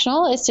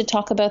professional is to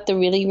talk about the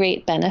really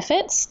great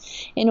benefits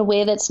in a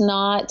way that's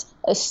not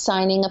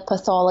assigning a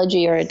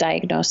pathology or a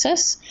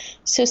diagnosis.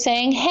 So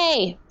saying,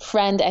 hey,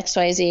 friend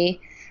XYZ,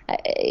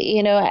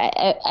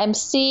 I'm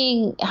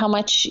seeing how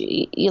much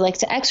you like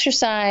to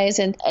exercise,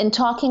 and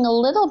talking a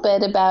little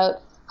bit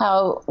about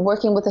how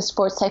working with a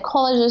sports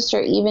psychologist or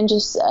even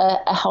just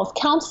a health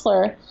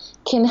counselor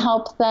can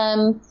help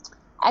them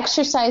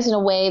exercise in a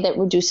way that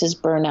reduces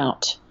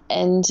burnout.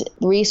 And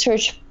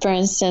research, for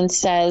instance,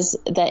 says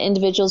that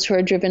individuals who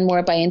are driven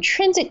more by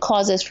intrinsic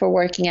causes for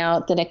working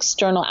out than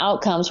external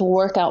outcomes will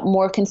work out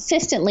more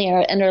consistently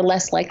and are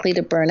less likely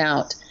to burn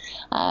out.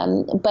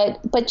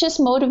 But just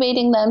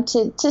motivating them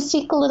to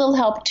seek a little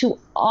help to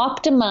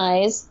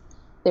optimize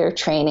their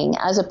training,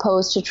 as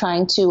opposed to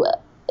trying to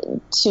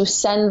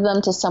send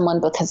them to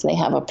someone because they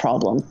have a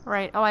problem.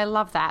 Right. Oh, I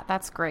love that.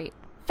 That's great.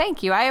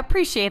 Thank you. I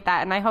appreciate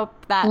that. And I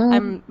hope that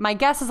my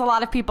guess is a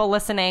lot of people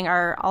listening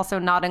are also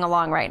nodding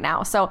along right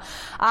now. So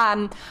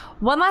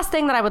one last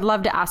thing that I would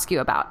love to ask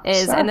you about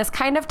is, and this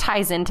kind of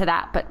ties into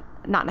that, but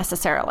not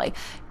necessarily.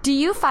 Do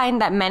you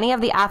find that many of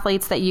the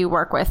athletes that you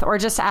work with, or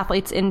just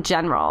athletes in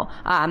general,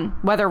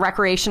 whether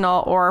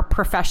recreational or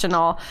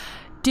professional,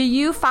 do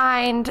you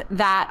find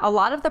that a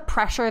lot of the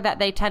pressure that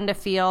they tend to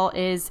feel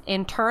is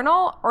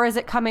internal, or is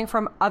it coming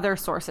from other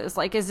sources?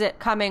 Like, is it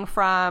coming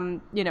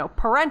from,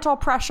 parental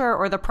pressure,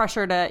 or the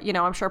pressure to,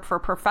 I'm sure for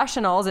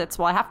professionals, it's,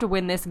 well, I have to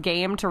win this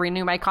game to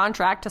renew my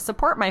contract to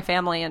support my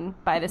family and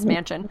buy this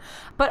mansion.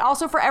 But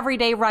also for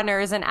everyday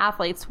runners and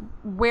athletes,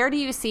 where do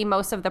you see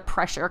most of the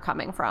pressure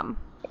coming from?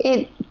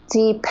 It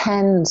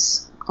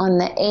depends on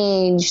the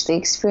age, the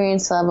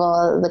experience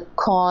level, the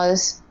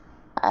cause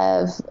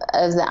of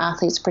the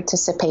athlete's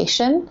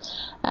participation.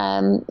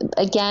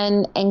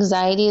 Again,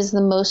 anxiety is the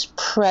most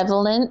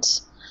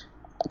prevalent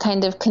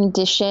kind of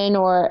condition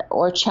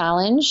or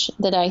challenge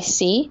that I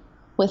see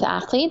with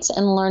athletes,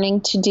 and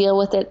learning to deal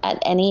with it at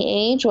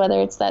any age,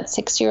 whether it's that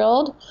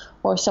 6-year-old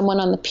or someone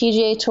on the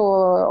PGA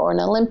Tour or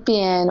an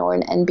Olympian or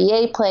an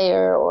NBA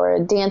player or a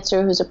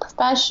dancer who's a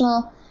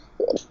professional.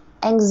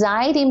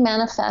 Anxiety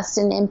manifests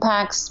and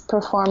impacts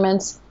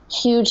performance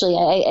hugely.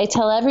 I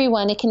tell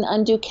everyone it can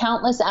undo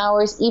countless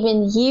hours,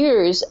 even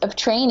years of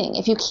training.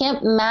 If you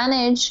can't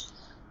manage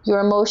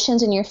your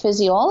emotions and your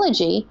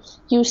physiology,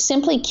 you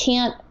simply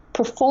can't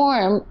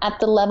perform at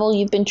the level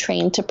you've been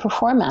trained to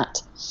perform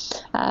at.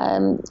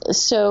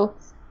 So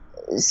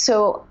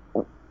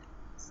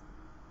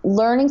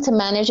learning to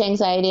manage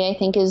anxiety, I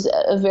think, is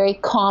a very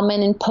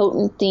common and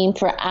potent theme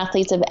for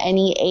athletes of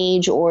any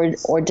age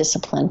or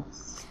discipline.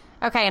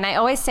 Okay, and I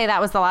always say that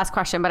was the last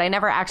question, but I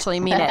never actually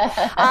mean it.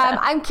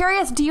 I'm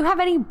curious, do you have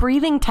any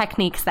breathing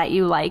techniques that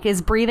you like?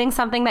 Is breathing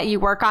something that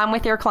you work on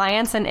with your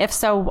clients? And if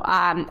so,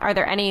 are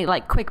there any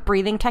quick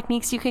breathing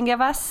techniques you can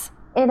give us?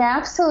 It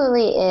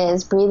absolutely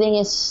is. Breathing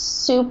is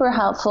super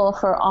helpful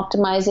for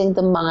optimizing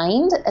the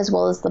mind as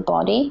well as the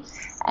body.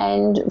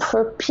 And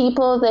for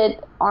people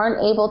that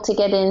aren't able to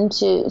get in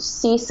to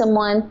see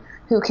someone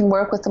who can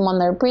work with them on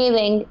their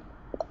breathing,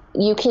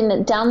 you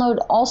can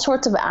download all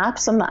sorts of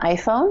apps on the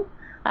iPhone.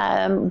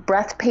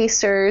 Breath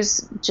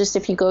pacers, just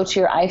if you go to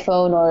your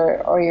iPhone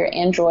or your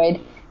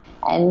Android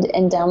and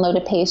download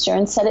a pacer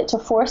and set it to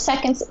 4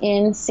 seconds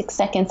in, 6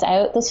 seconds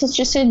out. This is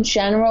just a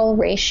general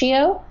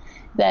ratio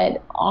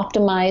that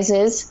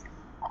optimizes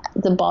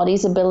the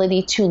body's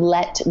ability to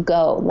let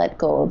go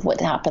of what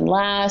happened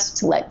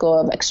last, let go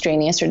of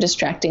extraneous or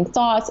distracting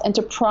thoughts, and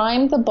to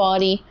prime the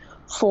body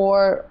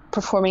for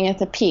performing at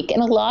the peak.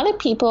 And a lot of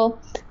people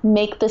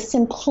make the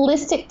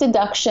simplistic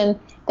deduction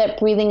that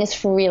breathing is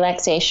for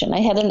relaxation.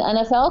 I had an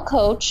NFL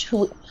coach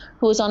who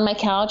was on my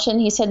couch, and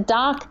he said,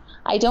 "Doc,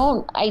 I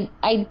don't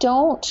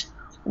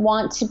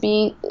want to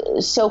be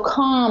so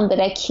calm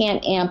that I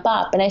can't amp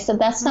up." And I said,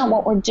 "That's not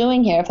what we're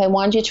doing here. If I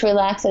wanted you to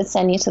relax, I'd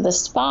send you to the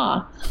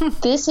spa."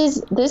 This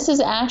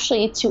is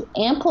actually to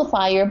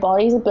amplify your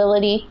body's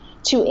ability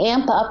to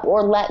amp up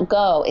or let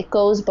go. It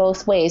goes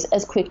both ways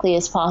as quickly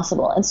as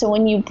possible. And so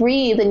when you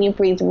breathe, and you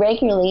breathe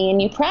regularly,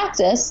 and you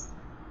practice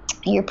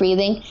your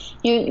breathing,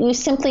 you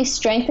simply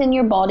strengthen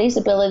your body's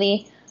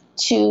ability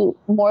to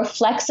more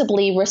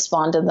flexibly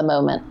respond to the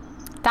moment.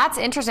 That's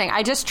interesting.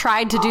 I just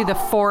tried to do the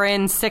 4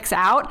 in, 6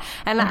 out,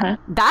 and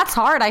that's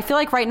hard. I feel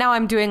like right now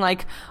I'm doing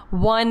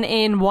 1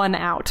 in, 1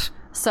 out.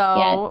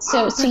 So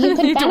you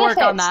can need to work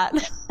on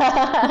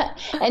that.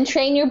 And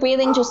train your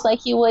breathing just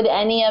like you would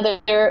any other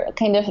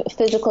kind of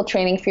physical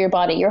training for your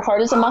body. Your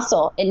heart is a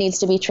muscle. It needs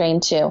to be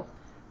trained too.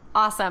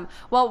 Awesome.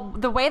 Well,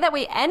 the way that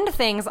we end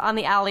things on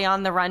the Allie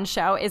on the Run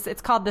show is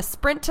it's called the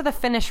Sprint to the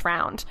Finish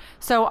round.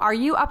 So are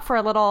you up for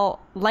a little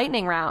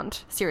lightning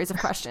round series of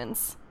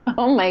questions?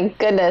 Oh my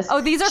goodness.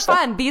 Oh, these are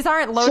fun. These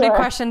aren't loaded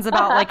questions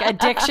about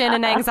addiction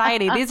and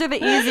anxiety. These are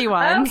the easy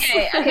ones.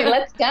 Okay,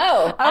 let's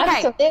go.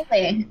 Okay.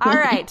 Absolutely. All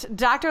right,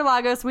 Dr.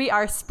 Lagos, we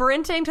are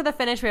sprinting to the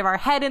finish. We have our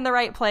head in the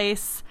right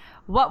place.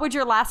 What would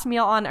your last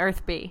meal on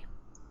earth be?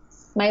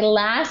 My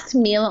last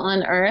meal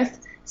on earth,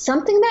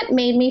 something that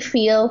made me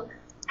feel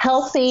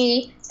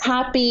healthy,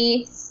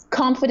 happy,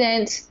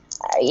 confident.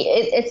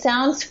 It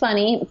sounds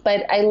funny,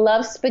 but I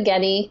love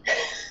spaghetti.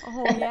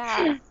 Oh,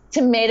 yeah.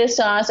 Tomato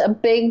sauce, a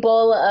big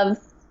bowl of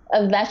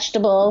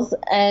vegetables,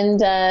 and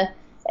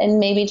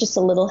maybe just a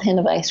little hint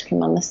of ice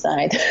cream on the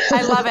side.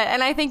 I love it.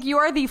 And I think you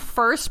are the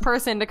first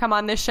person to come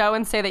on this show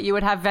and say that you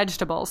would have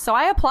vegetables. So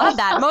I applaud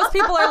that. Most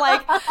people are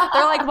like,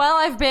 well,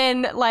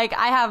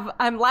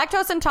 I'm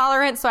lactose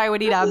intolerant, so I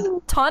would eat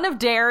a ton of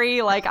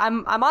dairy. Like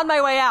I'm on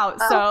my way out.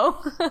 So,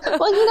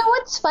 well, you know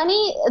what's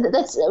funny?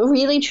 That's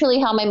really truly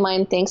how my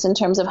mind thinks in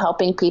terms of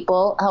helping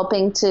people,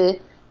 helping to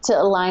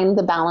align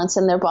the balance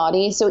in their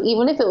body. So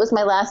even if it was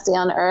my last day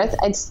on earth,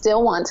 I'd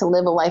still want to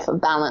live a life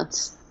of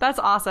balance. That's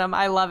awesome.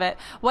 I love it.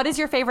 What is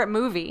your favorite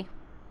movie?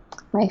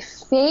 My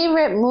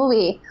favorite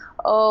movie?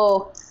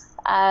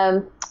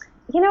 I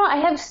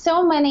have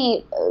so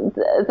many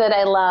that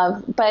I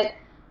love, but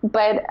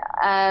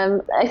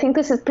I think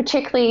this is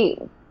particularly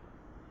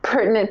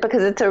pertinent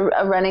because it's a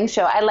running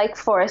show. I like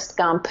Forrest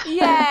Gump.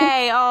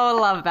 Yay! Oh,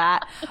 love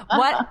that.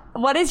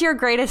 What is your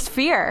greatest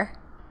fear?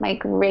 My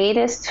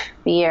greatest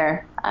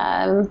fear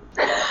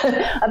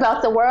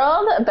about the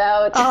world,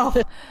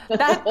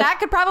 that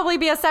could probably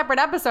be a separate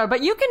episode,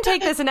 but you can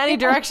take this in any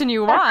direction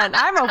you want.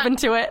 I'm open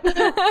to it.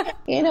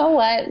 You know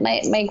what?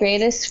 My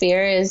greatest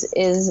fear is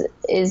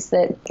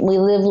that we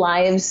live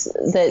lives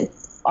that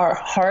our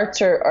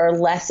hearts are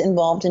less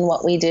involved in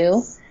what we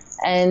do.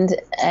 And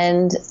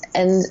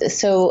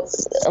so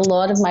a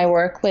lot of my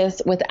work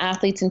with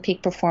athletes and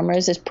peak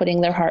performers is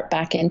putting their heart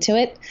back into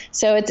it.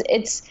 So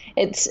it's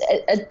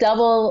a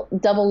double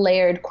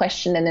layered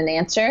question and an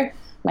answer.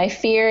 My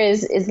fear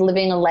is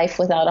living a life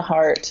without a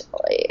heart,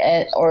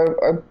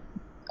 or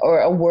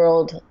a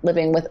world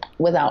living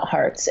without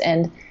hearts.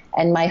 And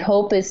my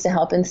hope is to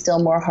help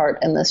instill more heart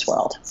in this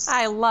world.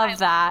 I love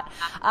that.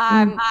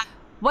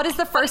 What is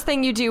the first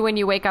thing you do when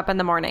you wake up in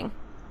the morning?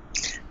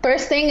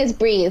 First thing is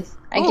breathe.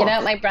 I get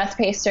out my breath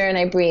pacer and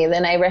I breathe,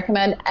 and I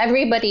recommend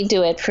everybody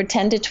do it for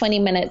 10 to 20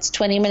 minutes,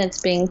 20 minutes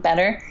being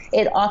better.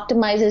 It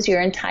optimizes your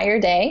entire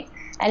day,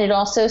 and it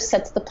also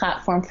sets the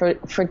platform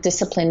for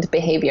disciplined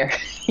behavior.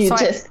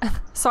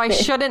 So I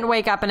shouldn't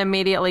wake up and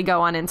immediately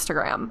go on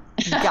Instagram.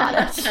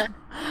 Got it.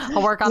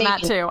 I'll work on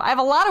that too. I have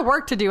a lot of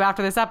work to do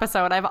after this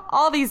episode. I have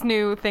all these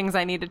new things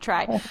I need to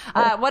try.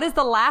 What is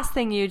the last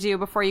thing you do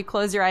before you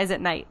close your eyes at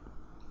night?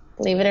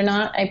 Believe it or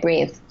not, I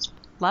breathe.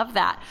 Love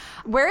that.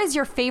 Where is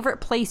your favorite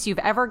place you've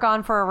ever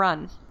gone for a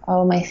run?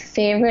 Oh, my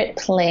favorite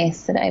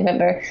place that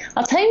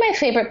I'll tell you my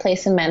favorite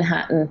place in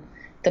Manhattan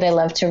that I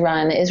love to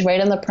run is right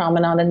on the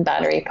promenade in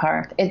Battery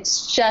Park.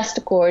 It's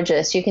just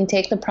gorgeous. You can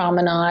take the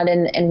promenade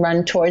and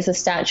run towards the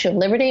Statue of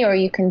Liberty, or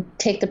you can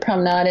take the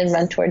promenade and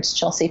run towards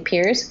Chelsea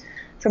Piers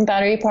from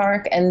Battery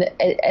Park. And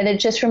it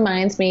just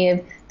reminds me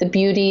of the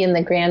beauty and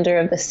the grandeur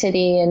of the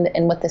city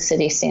and what the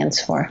city stands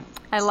for.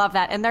 I love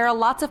that. And there are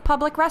lots of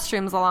public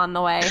restrooms along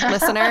the way,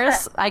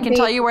 listeners. I can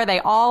tell you where they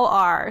all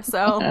are.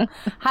 So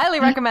highly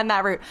recommend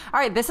that route. All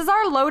right, this is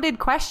our loaded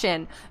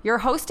question. You're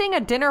hosting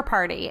a dinner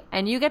party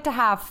and you get to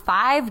have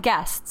 5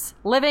 guests,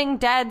 living,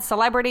 dead,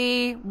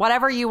 celebrity,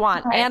 whatever you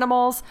want,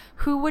 animals.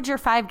 Who would your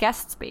 5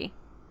 guests be?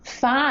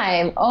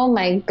 5? Oh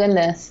my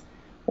goodness.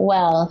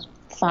 Well,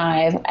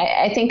 5.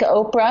 I think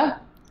Oprah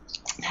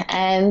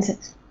and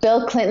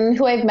Bill Clinton,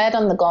 who I've met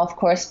on the golf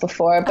course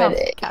before, but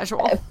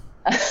casual.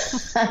 But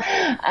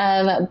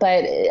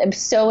I'm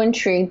so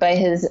intrigued by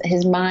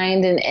his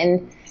mind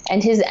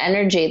and his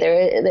energy.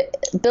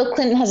 Bill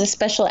Clinton has a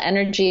special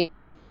energy.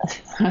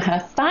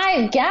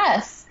 5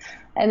 guests,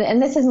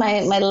 and this is my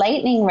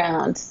lightning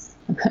round.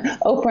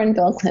 Oprah and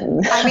Bill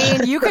Clinton. I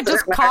mean, you could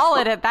just call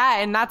it at that,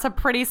 and that's a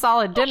pretty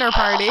solid dinner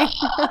party.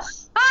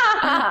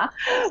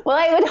 Well,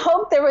 I would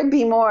hope there would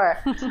be more.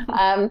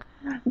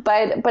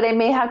 But I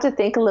may have to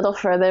think a little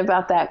further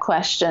about that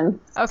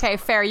question. Okay,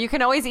 fair. You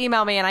can always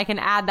email me and I can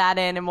add that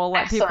in and we'll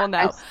let people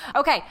know.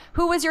 Okay,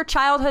 who was your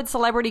childhood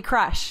celebrity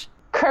crush?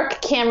 Kirk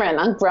Cameron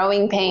on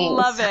Growing Pains.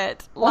 Love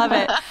it. Love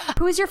it.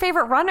 Who is your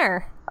favorite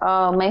runner?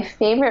 Oh, my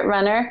favorite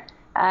runner?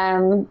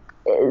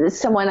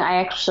 Someone I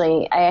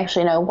actually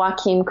know,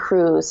 Joaquin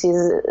Cruz. He's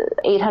an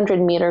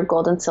 800-meter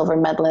gold and silver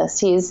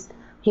medalist. He's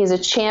a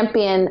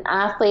champion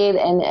athlete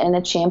and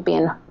a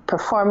champion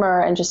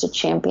performer and just a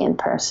champion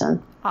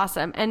person.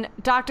 Awesome. And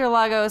Dr.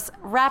 Lagos,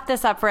 wrap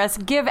this up for us.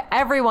 Give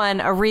everyone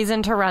a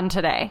reason to run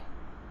today.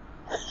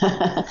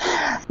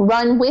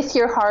 Run with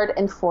your heart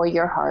and for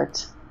your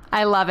heart.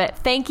 I love it.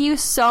 Thank you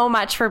so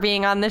much for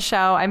being on the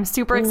show. I'm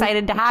super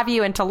excited to have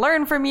you and to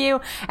learn from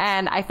you.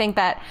 And I think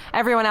that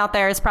everyone out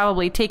there is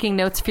probably taking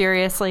notes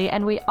furiously.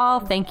 And we all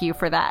thank you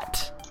for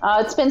that.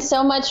 Oh, it's been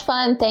so much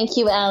fun. Thank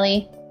you,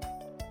 Allie.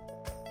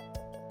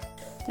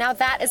 Now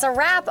that is a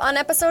wrap on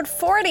episode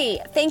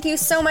 40. Thank you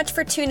so much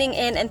for tuning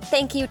in, and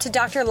thank you to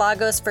Dr.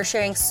 Lagos for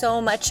sharing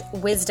so much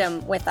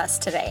wisdom with us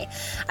today.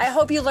 I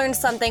hope you learned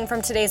something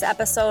from today's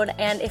episode,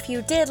 and if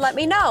you did, let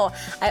me know.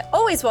 I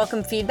always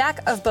welcome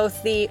feedback of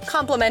both the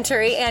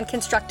complimentary and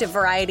constructive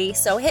variety,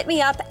 so hit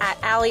me up at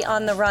Allie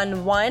on the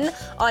Run 1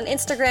 on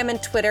Instagram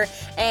and Twitter,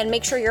 and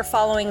make sure you're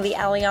following the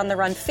Allie on the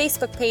Run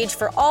Facebook page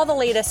for all the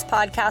latest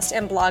podcast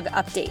and blog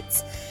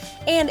updates.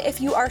 And if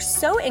you are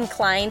so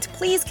inclined,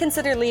 please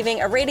consider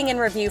leaving a rating and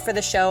review for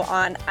the show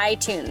on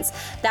iTunes.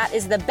 That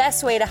is the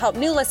best way to help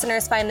new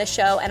listeners find the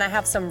show, and I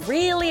have some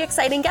really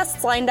exciting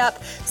guests lined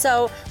up,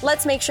 so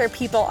let's make sure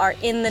people are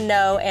in the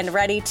know and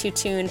ready to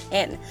tune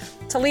in.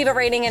 To leave a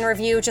rating and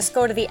review, just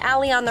go to the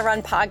Allie on the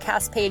Run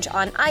podcast page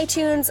on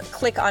iTunes,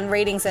 click on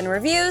ratings and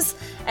reviews,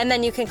 and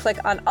then you can click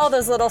on all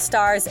those little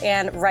stars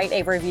and write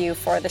a review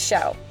for the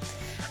show.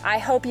 I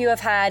hope you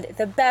have had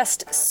the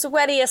best,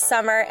 sweatiest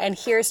summer, and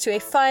here's to a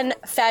fun,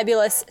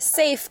 fabulous,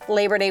 safe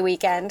Labor Day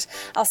weekend.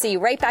 I'll see you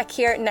right back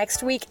here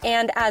next week,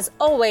 and as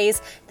always,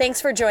 thanks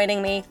for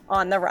joining me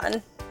on the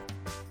run.